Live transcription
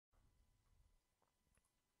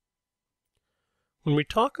When we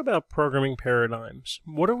talk about programming paradigms,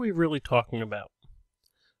 what are we really talking about?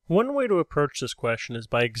 One way to approach this question is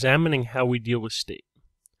by examining how we deal with state.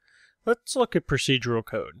 Let's look at procedural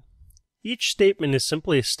code. Each statement is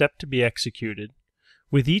simply a step to be executed,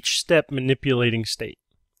 with each step manipulating state.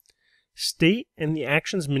 State and the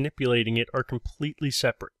actions manipulating it are completely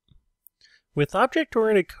separate. With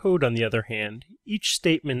object-oriented code, on the other hand, each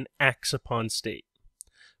statement acts upon state.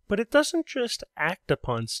 But it doesn't just act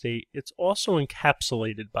upon state, it's also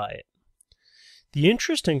encapsulated by it. The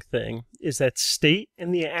interesting thing is that state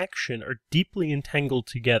and the action are deeply entangled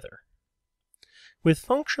together. With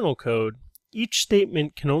functional code, each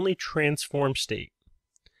statement can only transform state.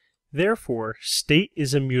 Therefore, state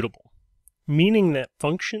is immutable, meaning that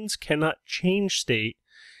functions cannot change state,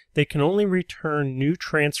 they can only return new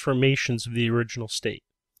transformations of the original state.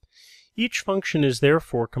 Each function is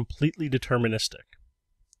therefore completely deterministic.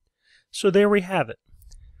 So there we have it.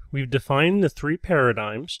 We've defined the three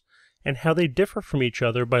paradigms and how they differ from each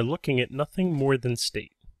other by looking at nothing more than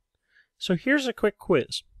state. So here's a quick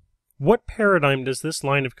quiz. What paradigm does this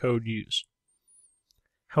line of code use?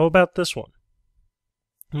 How about this one?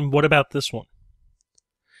 And what about this one?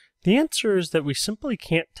 The answer is that we simply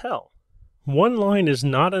can't tell. One line is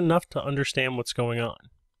not enough to understand what's going on.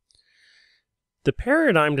 The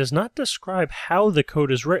paradigm does not describe how the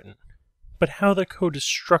code is written, but how the code is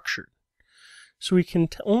structured. So we can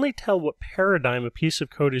only tell what paradigm a piece of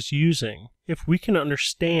code is using if we can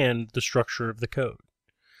understand the structure of the code.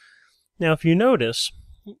 Now, if you notice,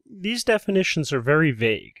 these definitions are very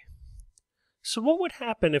vague. So what would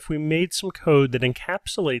happen if we made some code that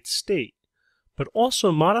encapsulates state, but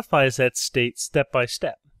also modifies that state step by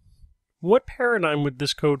step? What paradigm would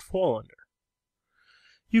this code fall under?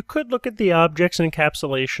 You could look at the objects in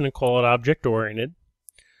encapsulation and call it object-oriented,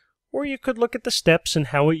 or you could look at the steps and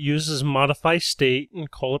how it uses modify state and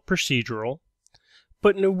call it procedural.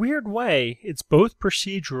 But in a weird way, it's both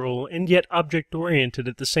procedural and yet object-oriented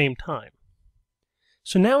at the same time.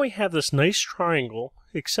 So now we have this nice triangle,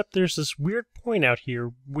 except there's this weird point out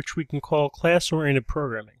here which we can call class-oriented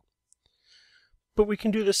programming. But we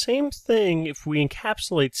can do the same thing if we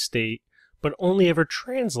encapsulate state, but only ever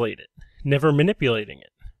translate it, never manipulating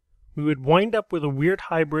it. We would wind up with a weird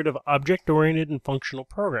hybrid of object-oriented and functional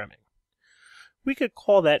programming. We could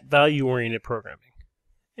call that value-oriented programming.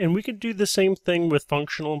 And we could do the same thing with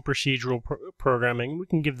functional and procedural programming. We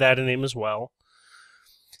can give that a name as well.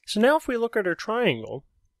 So now if we look at our triangle,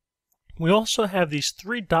 we also have these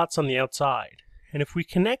three dots on the outside. And if we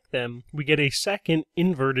connect them, we get a second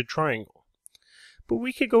inverted triangle. But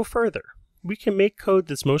we could go further. We can make code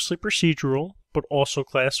that's mostly procedural, but also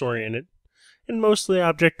class-oriented, and mostly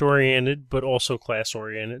object-oriented, but also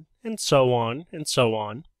class-oriented, and so on, and so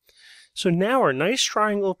on. So now our nice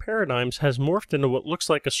triangle of paradigms has morphed into what looks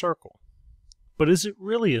like a circle. But is it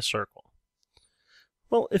really a circle?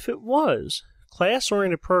 Well, if it was,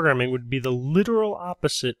 class-oriented programming would be the literal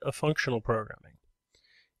opposite of functional programming.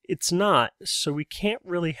 It's not, so we can't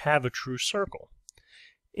really have a true circle.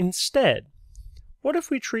 Instead, what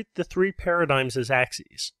if we treat the three paradigms as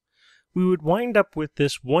axes? We would wind up with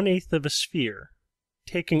this 1/8 of a sphere,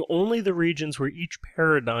 taking only the regions where each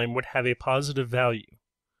paradigm would have a positive value.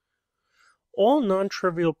 All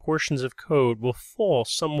non-trivial portions of code will fall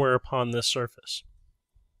somewhere upon this surface.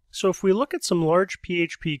 So if we look at some large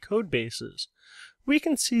PHP code bases, we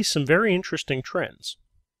can see some very interesting trends.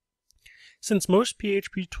 Since most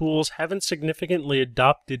PHP tools haven't significantly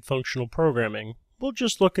adopted functional programming, we'll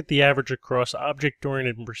just look at the average across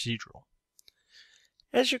object-oriented and procedural.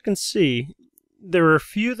 As you can see, there are a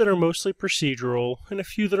few that are mostly procedural and a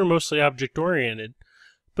few that are mostly object-oriented,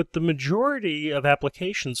 but the majority of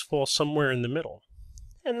applications fall somewhere in the middle.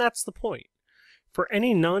 And that's the point. For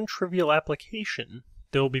any non-trivial application,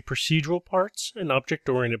 there will be procedural parts and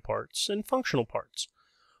object-oriented parts and functional parts.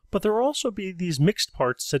 But there will also be these mixed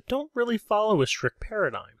parts that don't really follow a strict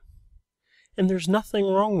paradigm. And there's nothing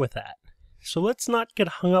wrong with that. So let's not get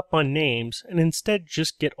hung up on names and instead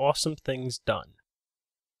just get awesome things done.